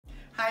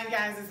Hi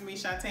guys, it's me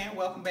Shante and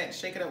welcome back to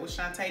Shake It Up with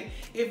Shante.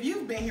 If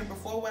you've been here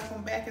before,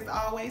 welcome back as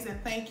always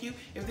and thank you.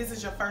 If this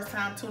is your first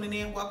time tuning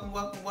in, welcome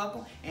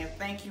and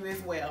thank you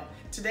as well.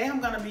 Today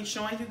I'm going to be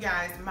showing you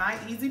guys my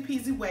easy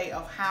peasy way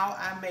of how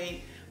I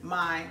make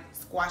my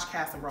squash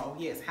casserole.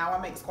 Yes, how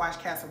I make squash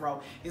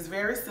casserole. It's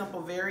very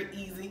simple, very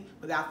easy.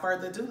 Without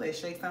further ado, let's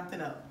shake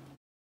something up.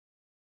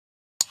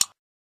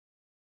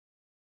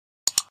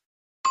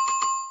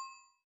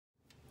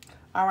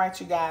 All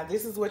right, you guys,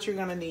 this is what you're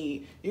gonna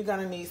need. You're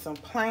gonna need some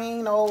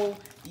plain old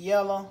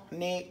yellow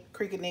neck,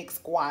 cricket neck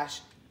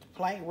squash.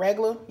 Plain,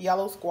 regular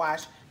yellow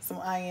squash, some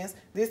onions.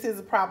 This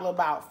is probably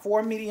about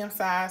 4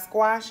 medium-sized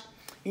squash.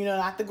 You know,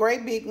 not the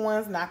great big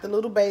ones, not the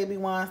little baby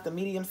ones, the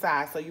medium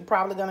size. So you're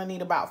probably gonna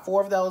need about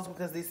 4 of those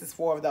because this is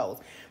 4 of those.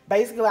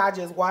 Basically, I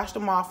just washed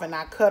them off and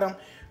I cut them.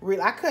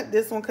 I cut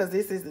this one because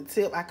this is the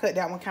tip. I cut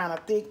that one kind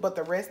of thick, but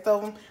the rest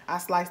of them, I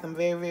sliced them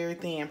very, very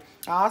thin.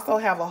 I also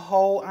have a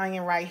whole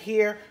onion right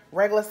here,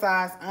 regular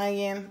size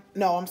onion.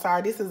 No, I'm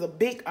sorry, this is a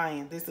big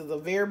onion. This is a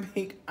very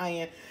big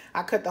onion.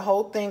 I cut the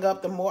whole thing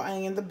up. The more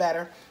onion, the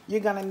better. You're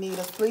gonna need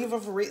a sleeve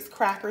of Ritz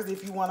crackers.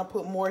 If you wanna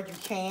put more, you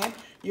can.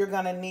 You're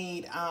gonna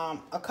need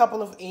a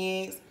couple of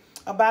eggs,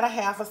 about a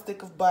half a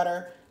stick of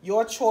butter,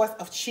 your choice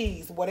of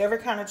cheese. Whatever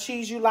kind of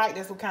cheese you like,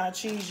 that's what kind of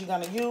cheese you're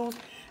gonna use.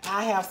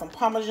 I have some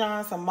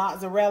Parmesan, some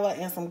mozzarella,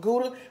 and some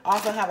Gouda. I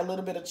also have a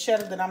little bit of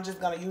cheddar that I'm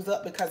just going to use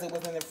up because it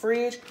was in the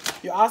fridge.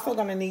 You're also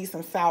going to need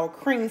some sour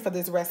cream for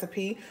this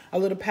recipe, a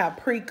little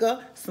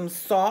paprika, some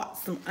salt,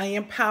 some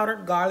onion powder,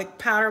 garlic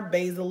powder,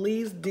 basil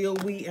leaves, dill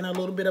weed, and a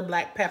little bit of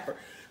black pepper.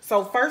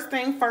 So first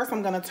thing first,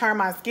 I'm going to turn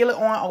my skillet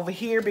on over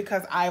here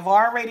because I've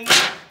already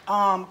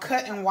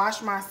cut and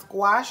washed my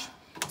squash.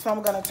 So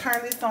I'm going to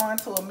turn this on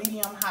to a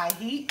medium-high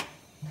heat.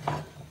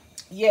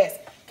 Yes.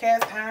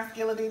 Cast iron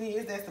skillet it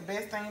is. That's the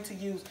best thing to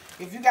use.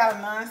 If you got a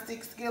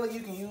non-stick skillet,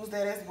 you can use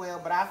that as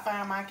well. But I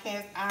find my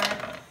cast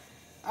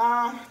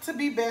iron to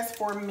be best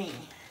for me.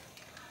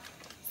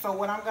 So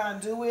what I'm going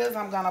to do is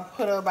I'm going to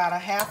put about a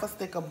half a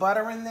stick of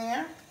butter in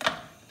there.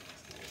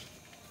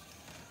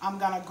 I'm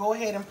going to go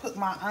ahead and put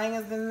my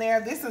onions in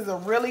there. This is a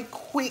really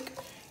quick,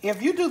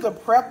 if you do the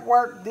prep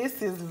work,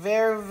 this is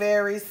very,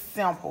 very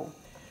simple.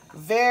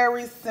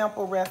 Very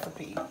simple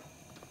recipe.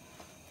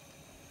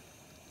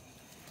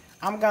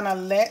 I'm gonna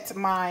let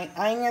my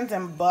onions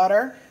and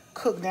butter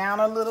cook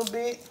down a little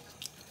bit.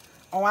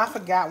 Oh, I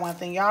forgot one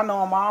thing. Y'all know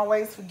I'm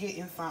always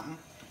forgetting something.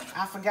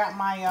 I forgot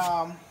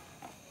my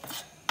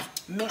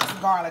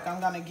minced garlic.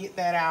 I'm gonna get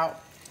that out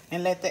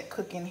and let that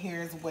cook in here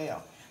as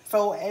well.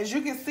 So as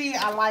you can see,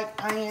 I like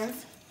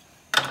onions.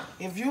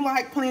 If you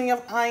like plenty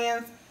of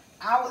onions,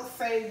 I would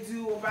say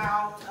do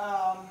about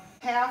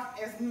half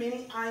as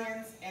many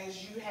onions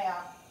as you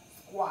have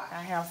squash.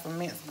 I have some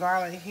minced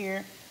garlic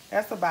here.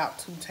 That's about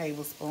 2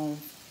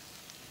 tablespoons.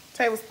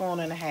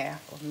 Tablespoon and a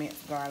half of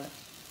minced garlic.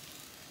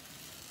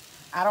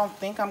 I don't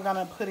think I'm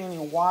gonna put any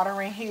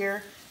water in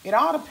here. It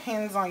all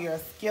depends on your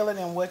skillet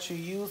and what you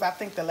use. I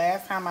think the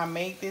last time I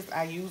made this,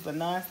 I used a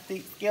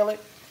non-stick skillet.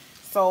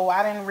 So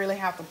I didn't really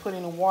have to put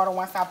any water.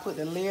 Once I put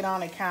the lid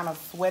on, it kind of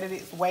sweated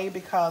its way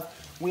because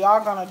we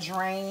are gonna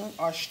drain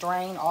or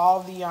strain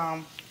all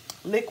the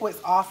liquids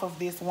off of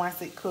this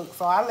once it cooks.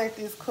 So I let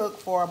this cook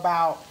for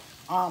about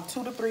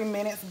 2 to 3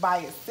 minutes by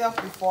itself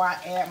before I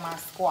add my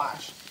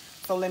squash.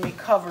 So let me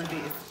cover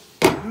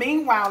this.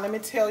 Meanwhile, let me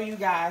tell you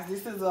guys,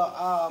 this is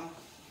a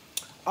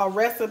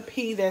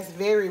recipe that's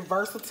very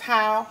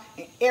versatile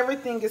and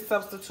everything is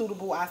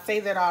substitutable. I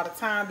say that all the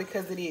time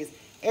because it is.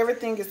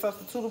 Everything is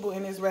substitutable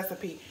in this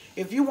recipe.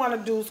 If you want to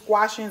do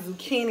squash and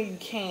zucchini, you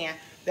can.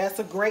 That's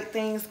a great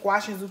thing,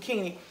 squash and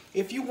zucchini.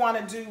 If you want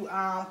to do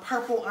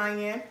purple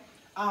onion,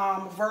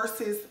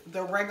 versus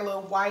the regular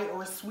white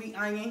or sweet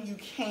onion, you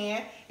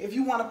can. If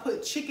you want to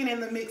put chicken in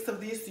the mix of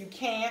this, you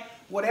can.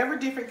 Whatever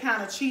different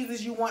kind of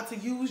cheeses you want to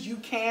use, you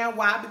can.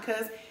 Why?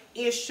 Because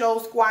it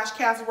shows squash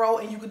casserole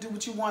and you can do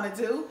what you want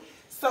to do.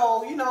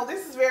 So, you know,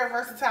 this is a very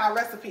versatile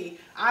recipe.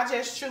 I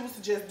just choose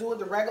to just do it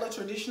the regular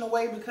traditional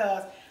way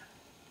because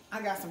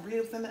I got some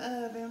ribs in the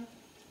oven,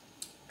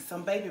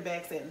 some baby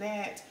backs at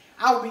that.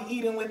 I will be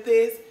eating with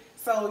this.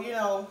 So, you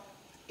know,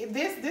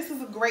 this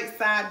is a great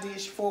side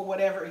dish for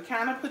whatever. It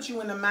kind of puts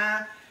you in the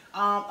mind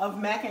of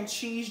mac and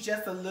cheese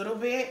just a little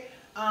bit.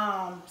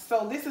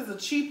 So this is a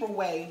cheaper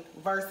way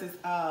versus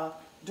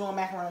doing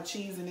macaroni and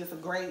cheese, and it's a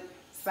great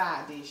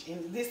side dish.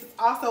 And this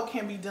also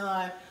can be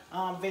done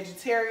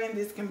vegetarian.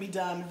 This can be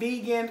done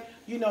vegan.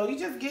 You know, you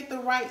just get the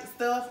right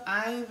stuff.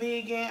 I ain't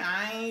vegan.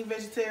 I ain't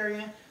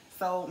vegetarian.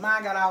 So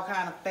mine got all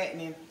kind of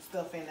fattening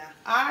stuff in there.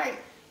 All right,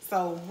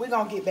 so we're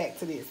going to get back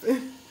to this.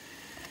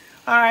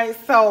 All right,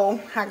 so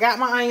I got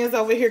my onions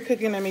over here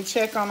cooking. Let me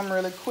check on them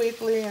really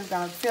quickly. It's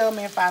gonna tell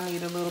me if I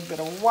need a little bit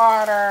of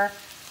water.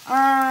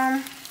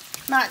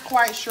 Not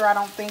quite sure. I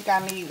don't think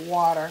I need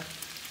water.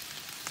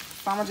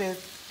 So I'm gonna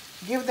just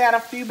give that a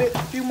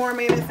few more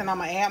minutes, and I'm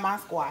gonna add my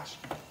squash.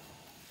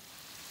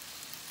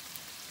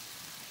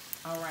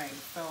 All right,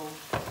 so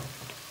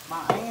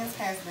my onions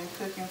has been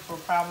cooking for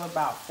probably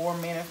about 4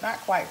 minutes, not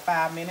quite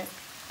 5 minutes.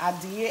 I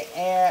did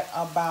add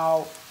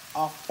about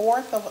a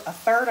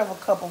third of a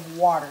cup of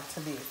water to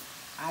this.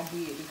 I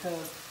did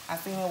because I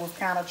seen it was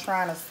kind of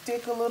trying to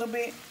stick a little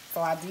bit,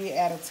 so I did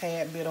add a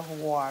tad bit of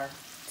water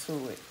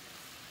to it.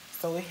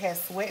 So it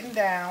has sweatened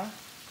down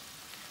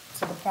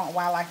to the point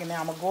where I like it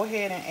now. I'm gonna go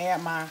ahead and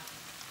add my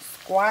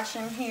squash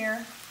in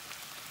here.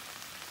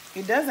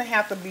 It doesn't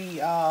have to be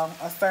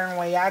a certain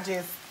way. I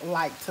just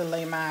like to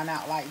lay mine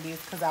out like this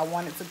because I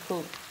want it to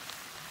cook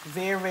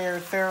very,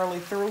 very thoroughly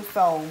through.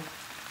 So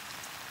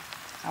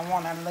I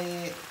want to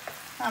lay it,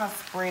 kind of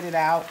spread it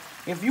out.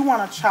 If you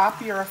want to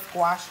chop your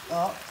squash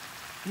up,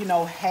 you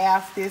know,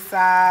 half this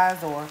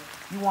size, or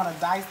you want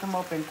to dice them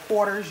up in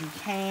quarters, you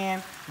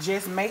can.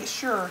 Just make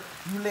sure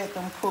you let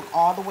them cook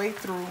all the way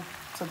through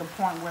to the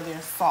point where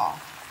they're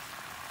soft.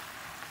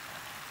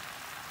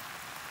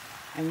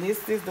 And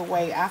this is the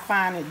way I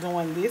find it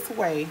doing this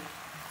way.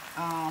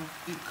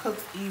 It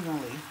cooks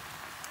evenly.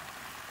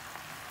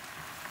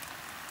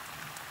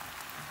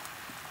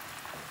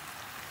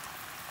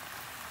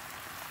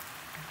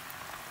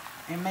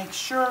 And make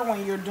sure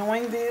when you're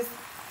doing this,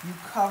 you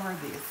cover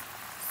this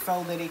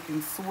so that it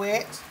can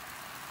sweat.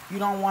 You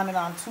don't want it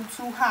on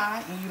too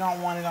high, and you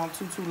don't want it on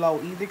too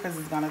low either, because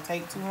it's going to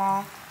take too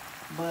long.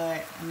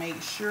 But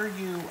make sure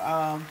you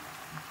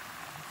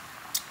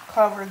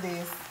cover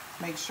this.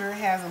 Make sure it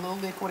has a little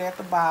liquid at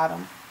the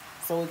bottom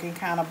so it can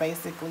kind of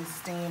basically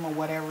steam or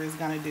whatever it's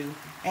going to do.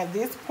 At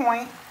this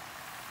point,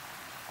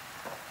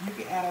 you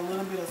can add a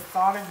little bit of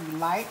salt if you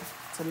like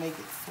to make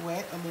it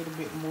sweat a little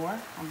bit more.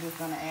 I'm just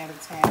going to add a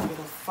tad bit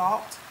of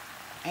salt.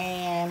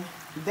 And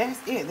that's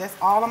it. That's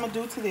all I'm going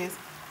to do to this.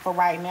 For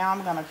right now,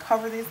 I'm going to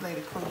cover this, let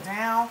it cook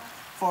down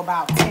for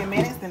about 10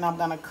 minutes. Then I'm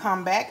going to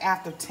come back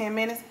after 10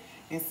 minutes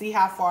and see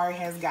how far it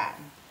has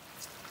gotten.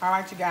 All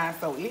right, you guys,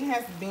 so it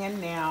has been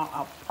now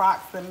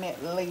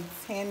approximately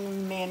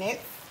 10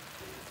 minutes.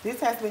 This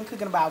has been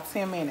cooking about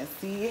 10 minutes.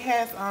 See, it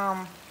has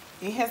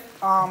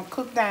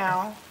cooked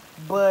down,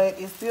 but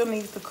it still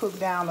needs to cook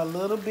down a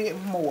little bit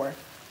more.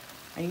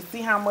 And you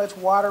see how much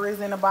water is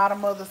in the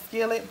bottom of the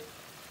skillet?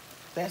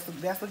 That's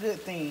a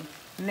good thing.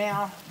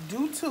 Now,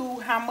 due to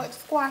how much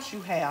squash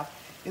you have,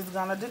 is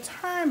going to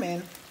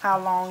determine how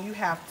long you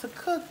have to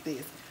cook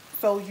this.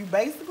 So you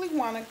basically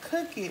want to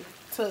cook it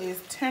till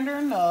it's tender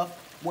enough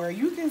where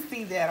you can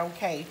see that,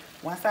 okay,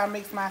 once I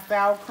mix my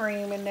sour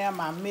cream in there,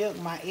 my milk,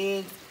 my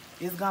eggs,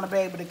 it's going to be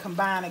able to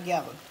combine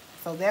together.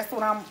 So that's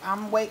what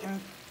I'm waiting.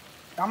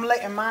 I'm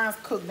letting mine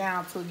cook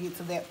down to get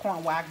to that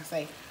point where I can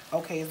say,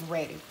 okay, it's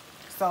ready.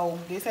 So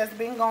this has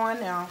been going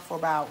now for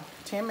about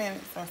 10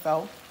 minutes or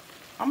so.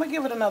 I'm going to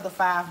give it another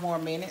 5 more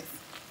minutes,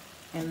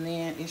 and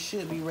then it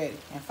should be ready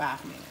in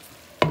 5 minutes.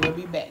 We'll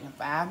be back in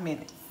 5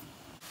 minutes.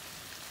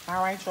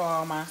 All right,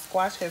 y'all, my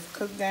squash has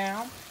cooked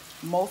down.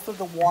 Most of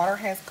the water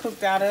has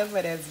cooked out of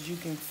it, as you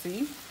can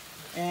see.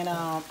 And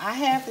I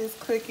have this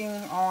cooking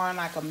on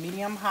like a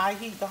medium-high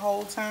heat the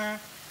whole time.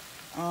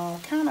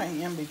 Kind of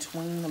in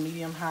between the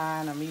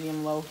medium-high and a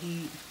medium-low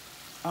heat.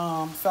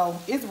 So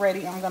it's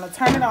ready. I'm going to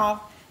turn it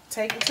off,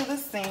 take it to the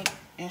sink,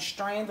 and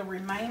strain the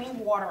remaining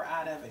water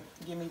out of it.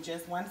 Give me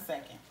just 1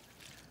 second.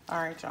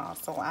 All right, y'all.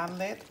 So I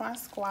let my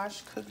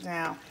squash cook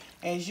down.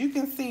 As you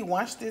can see,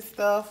 once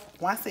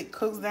it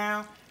cooks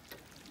down,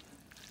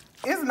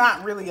 it's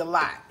not really a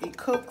lot. It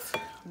cooks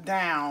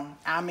down.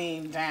 I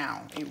mean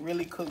down. It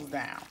really cooks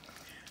down.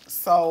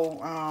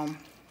 So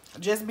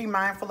just be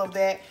mindful of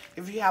that.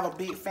 If you have a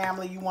big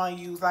family, you want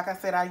to use, like I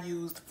said, I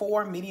used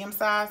 4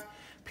 medium-sized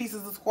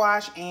pieces of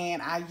squash,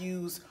 and I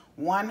used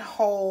 1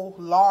 whole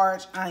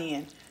large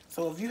onion.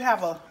 So if you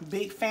have a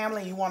big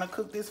family you want to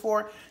cook this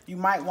for, you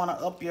might want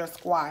to up your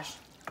squash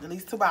at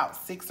least to about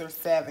 6 or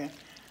 7.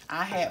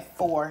 I had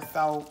 4,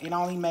 so it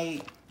only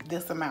made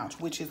this amount,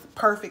 which is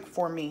perfect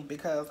for me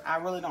because I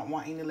really don't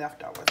want any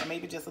leftovers.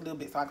 Maybe just a little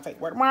bit so I can take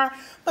work tomorrow,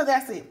 but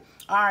that's it.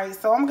 All right,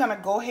 so I'm gonna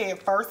go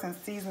ahead first and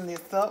season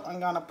this up.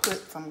 I'm gonna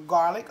put some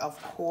garlic, of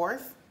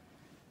course.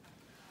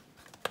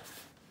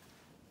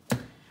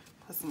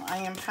 Put some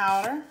onion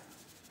powder.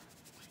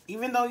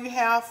 Even though you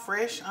have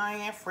fresh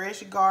onion,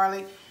 fresh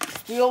garlic,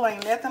 still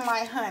ain't nothing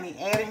like honey.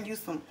 Adding you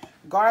some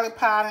garlic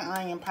powder and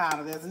onion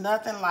powder. There's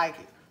nothing like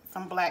it.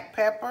 Some black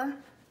pepper.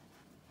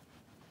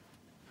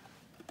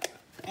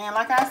 And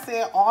like I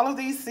said, all of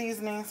these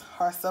seasonings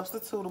are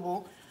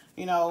substitutable.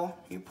 You know,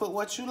 you put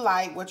what you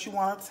like, what you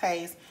want to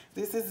taste.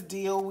 This is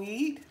dill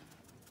weed.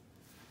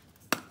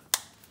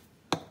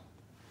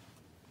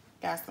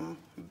 Got some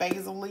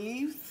basil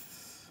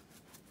leaves.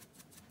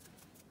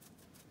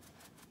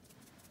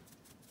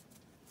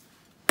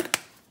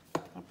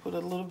 I'll put a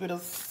little bit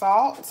of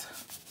salt.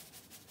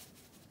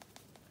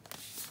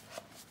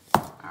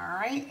 All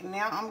right,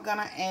 now I'm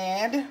gonna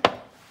add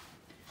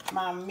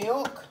my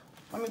milk.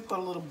 Let me put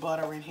a little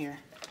butter in here.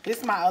 This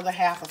is my other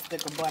half a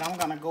stick of butter. I'm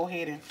gonna go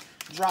ahead and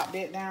drop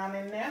that down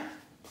in there.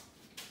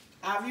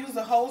 I've used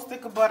a whole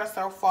stick of butter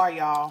so far,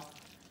 y'all.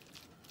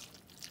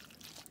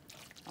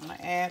 I'm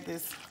gonna add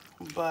this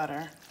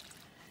butter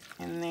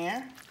in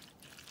there.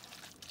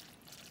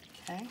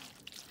 Okay.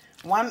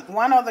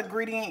 One other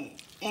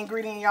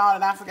ingredient, y'all,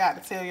 that I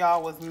forgot to tell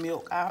y'all was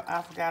milk.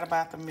 I forgot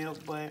about the milk,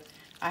 but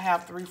I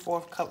have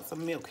 3/4 cups of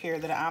milk here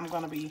that I'm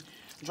going to be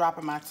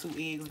dropping my 2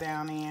 eggs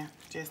down in,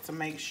 just to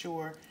make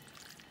sure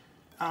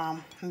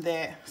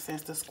that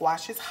since the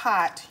squash is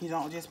hot, you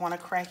don't just want to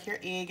crack your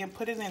egg and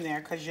put it in there,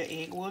 because your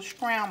egg will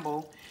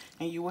scramble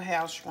and you will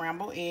have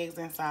scrambled eggs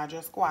inside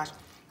your squash.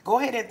 Go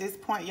ahead at this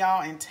point,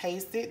 y'all, and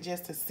taste it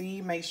just to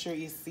see, make sure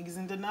it's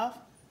seasoned enough.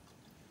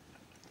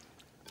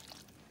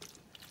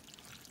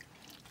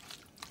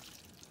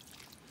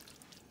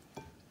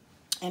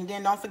 And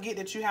then don't forget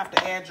that you have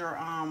to add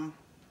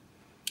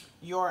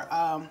your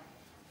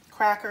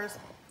crackers,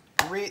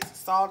 Ritz,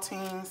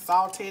 saltine,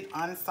 salted,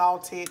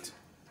 unsalted,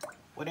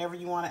 whatever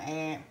you want to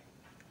add.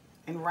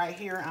 And right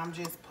here, I'm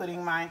just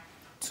putting my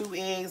 2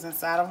 eggs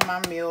inside of my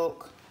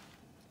milk.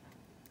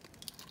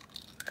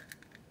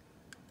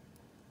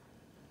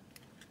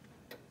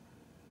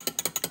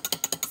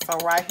 So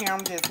right here,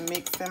 I'm just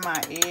mixing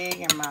my egg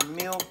and my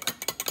milk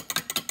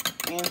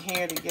in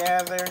here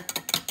together.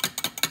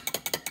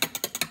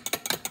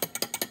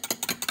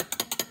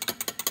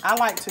 I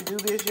like to do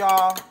this,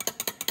 y'all,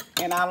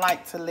 and I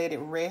like to let it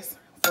rest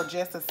for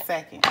just a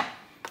second.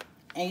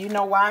 And you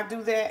know why I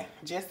do that?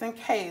 Just in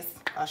case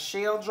a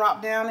shell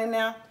drop down in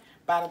there,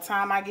 by the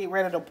time I get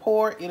ready to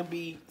pour, it'll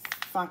be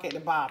sunk at the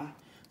bottom.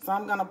 So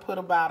I'm gonna put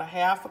about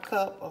 1/2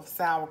 cup of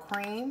sour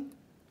cream.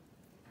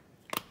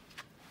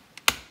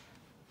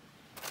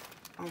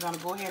 I'm gonna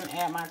go ahead and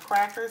add my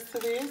crackers to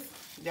this.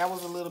 That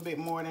was a little bit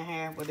more than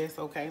half, but that's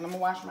okay. Let me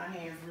wash my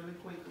hands really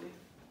quickly.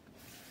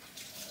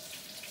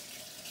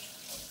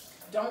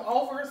 Don't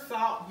over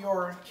salt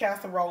your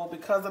casserole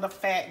because of the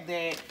fact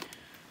that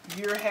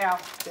you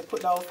have to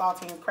put those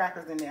saltine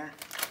crackers in there.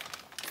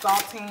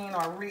 Saltine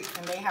or Ritz,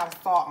 and they have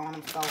salt on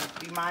them, so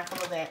be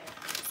mindful of that.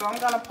 So I'm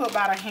gonna put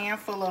about a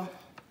handful of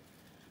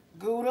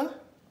Gouda.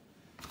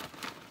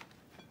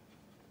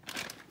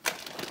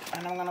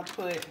 And I'm gonna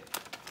put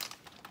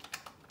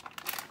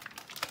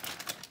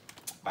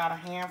about a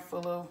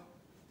handful of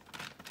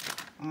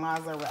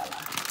mozzarella.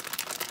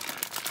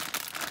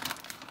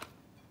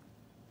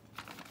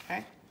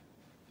 Okay,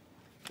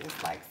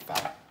 just like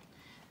so.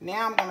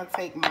 Now I'm gonna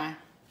take my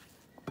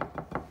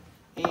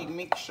egg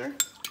mixture,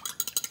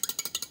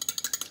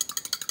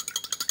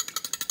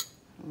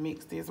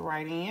 mix this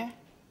right in.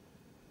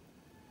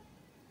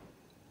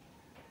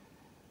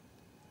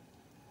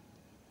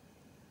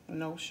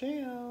 No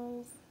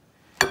shells.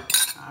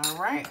 All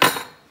right,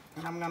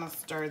 and I'm gonna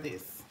stir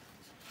this.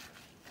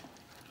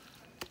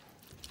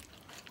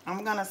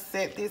 I'm gonna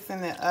set this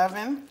in the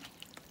oven.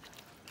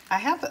 I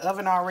have the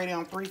oven already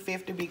on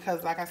 350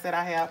 because, like I said,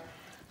 I have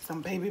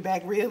some baby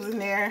back ribs in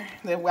there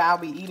that I'll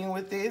be eating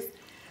with this.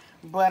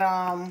 But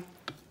I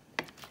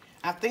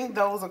think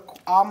those are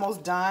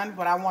almost done,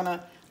 but I want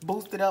to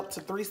boost it up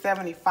to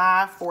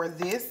 375 for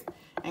this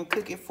and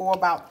cook it for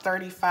about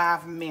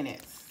 35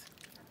 minutes.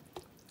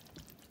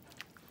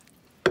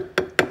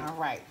 All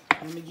right,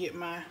 let me get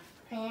my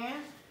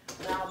pan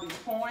and I'll be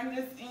pouring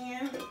this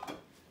in.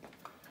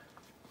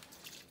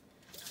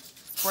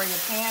 Spray your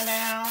pan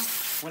down,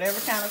 whatever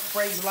kind of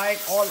spray you like,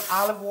 or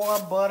olive oil,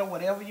 butter,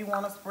 whatever you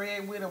want to spray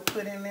it with or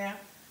put in there.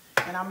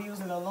 And I'm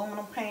using an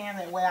aluminum pan,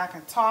 that way I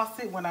can toss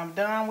it when I'm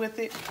done with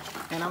it.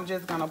 And I'm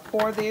just gonna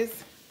pour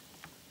this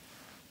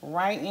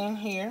right in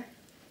here.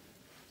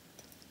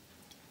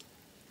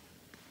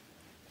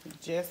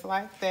 Just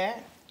like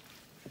that.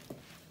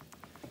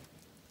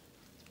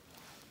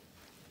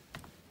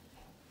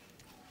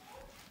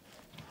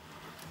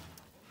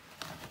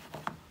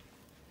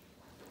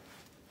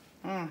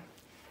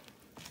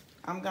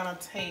 I'm gonna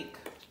take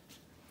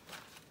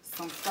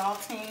some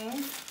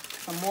saltines,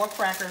 some more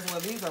crackers. Well,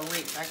 these are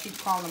Ritz. I keep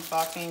calling them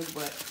saltines,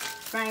 but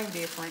same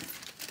difference.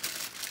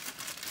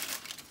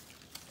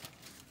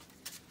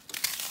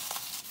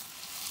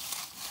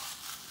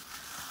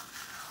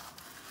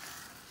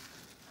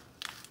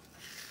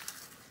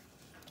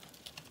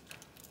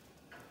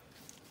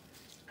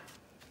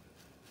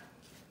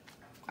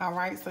 All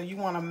right, so you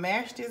want to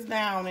mash this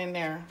down in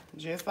there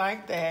just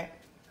like that.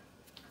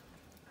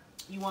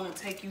 You want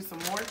to take you some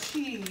more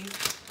cheese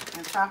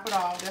and top it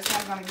off. That's why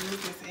I'm going to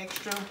use this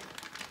extra.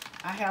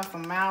 I have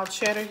some mild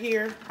cheddar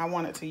here. I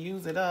wanted to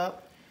use it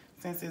up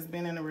since it's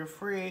been in the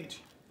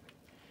fridge.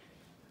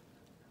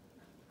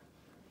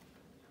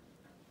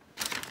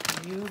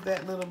 Use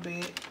that little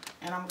bit,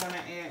 and I'm going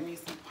to add me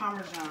some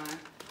Parmesan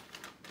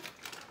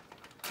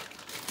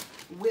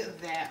with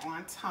that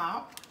on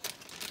top.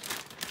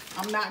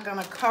 I'm not going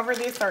to cover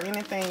this or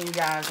anything, you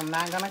guys. I'm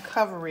not going to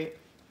cover it.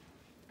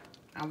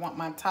 I want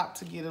my top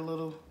to get a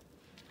little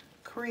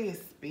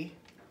crispy,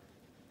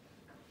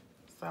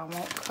 so I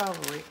won't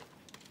cover it.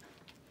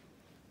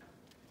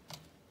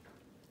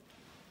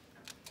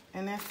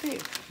 And that's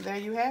it. There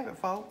you have it,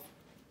 folks.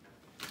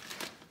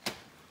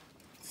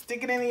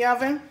 Stick it in the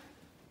oven,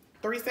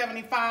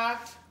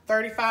 375,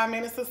 35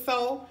 minutes or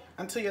so,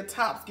 until your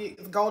tops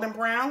get golden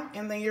brown,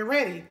 and then you're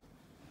ready.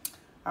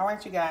 All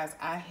right, you guys,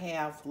 I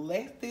have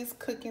left this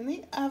cook in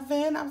the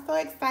oven. I'm so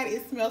excited.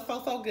 It smells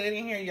so good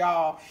in here,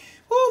 y'all.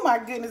 Oh my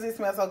goodness, it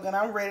smells so good.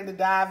 I'm ready to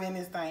dive in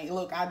this thing.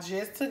 Look, I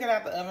just took it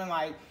out the oven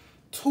like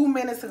 2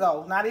 minutes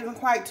ago. Not even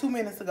quite 2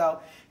 minutes ago.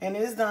 And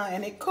it is done.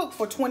 And it cooked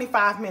for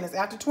 25 minutes.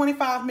 After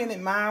 25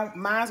 minutes,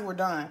 mine were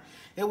done.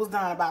 It was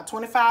done about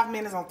 25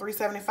 minutes on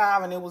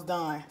 375 and it was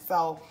done.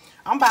 So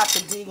I'm about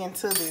to dig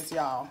into this,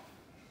 y'all.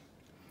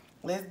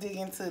 Let's dig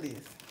into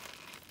this.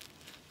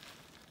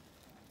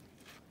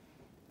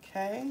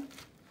 Okay.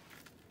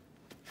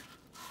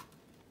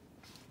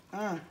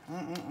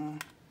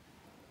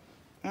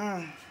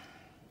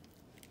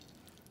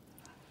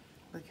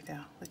 Look at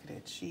that. Look at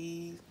that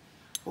cheese.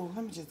 Oh,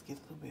 let me just get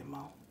a little bit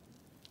more.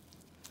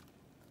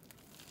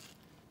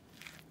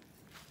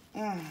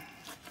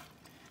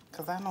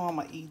 Because I know I'm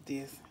going to eat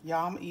this.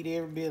 Y'all, I'm going to eat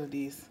every bit of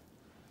this.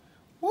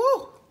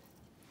 Woo!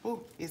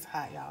 Ooh, it's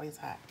hot, y'all. It's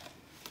hot.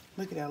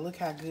 Look at that. Look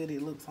how good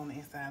it looks on the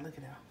inside. Look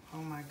at that.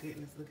 Oh, my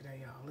goodness. Look at that,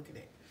 y'all. Look at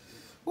that.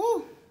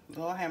 Woo!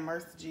 Lord have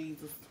mercy,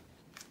 Jesus.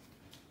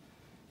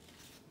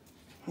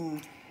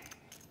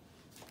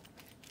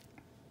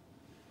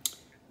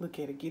 Look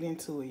at it. Get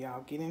into it,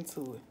 y'all. Get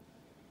into it.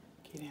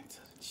 Get into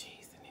the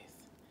cheesiness.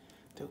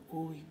 The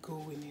ooey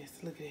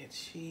gooiness. Look at that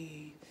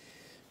cheese.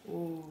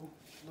 Ooh,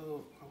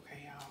 look.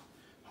 Okay, y'all.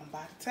 I'm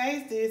about to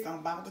taste this. I'm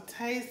about to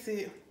taste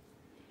it.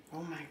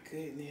 Oh, my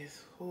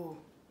goodness. Ooh.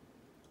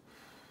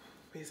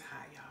 It's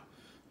hot, y'all.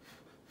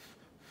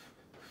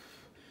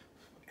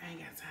 I ain't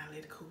got time to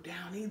let it cool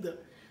down either.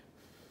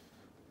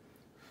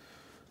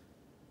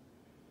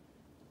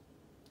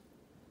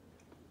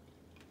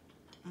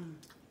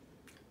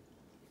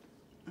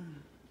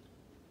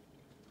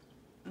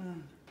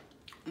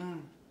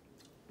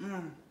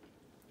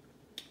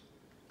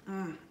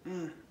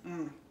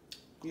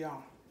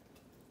 Y'all,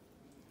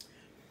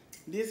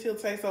 this here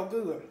tastes so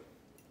good.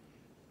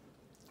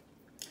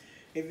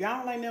 If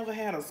y'all ain't never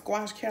had a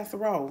squash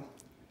casserole,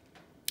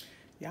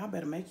 y'all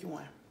better make you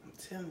one. I'm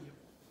telling you.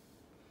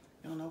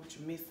 You don't know what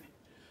you're missing.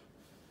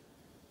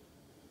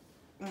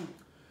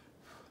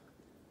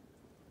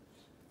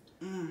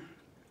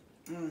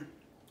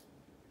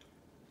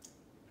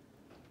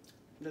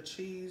 The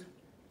cheese,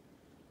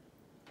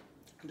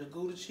 the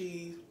Gouda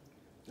cheese,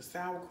 the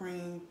sour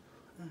cream.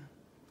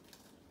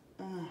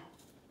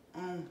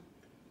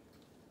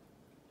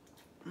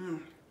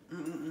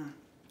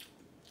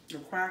 The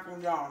crackle,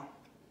 y'all.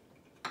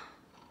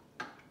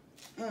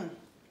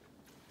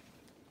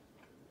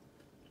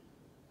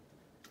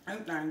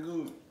 Ain't that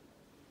good?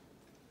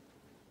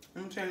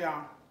 Let me tell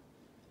y'all.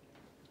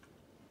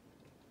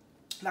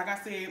 Like I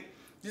said,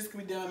 this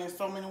can be done in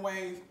so many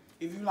ways.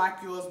 If you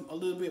like yours a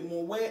little bit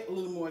more wet, a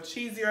little more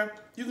cheesier,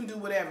 you can do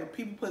whatever.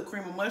 People put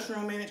cream of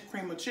mushroom in it,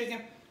 cream of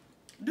chicken.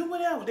 Do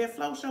whatever, that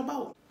floats your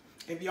boat.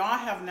 If y'all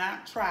have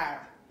not tried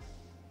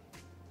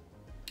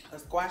a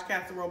squash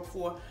casserole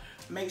before,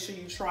 make sure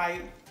you try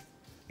it.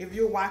 If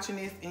you're watching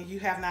this and you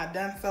have not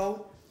done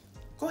so,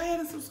 go ahead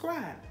and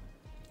subscribe.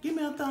 Give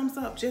me a thumbs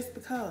up just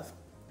because.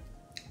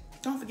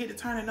 Don't forget to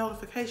turn the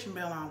notification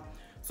bell on.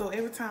 So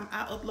every time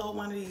I upload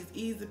one of these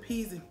easy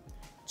peasy,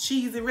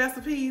 cheesy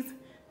recipes,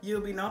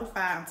 you'll be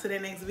notified. Until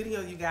that next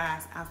video, you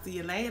guys. I'll see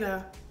you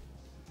later.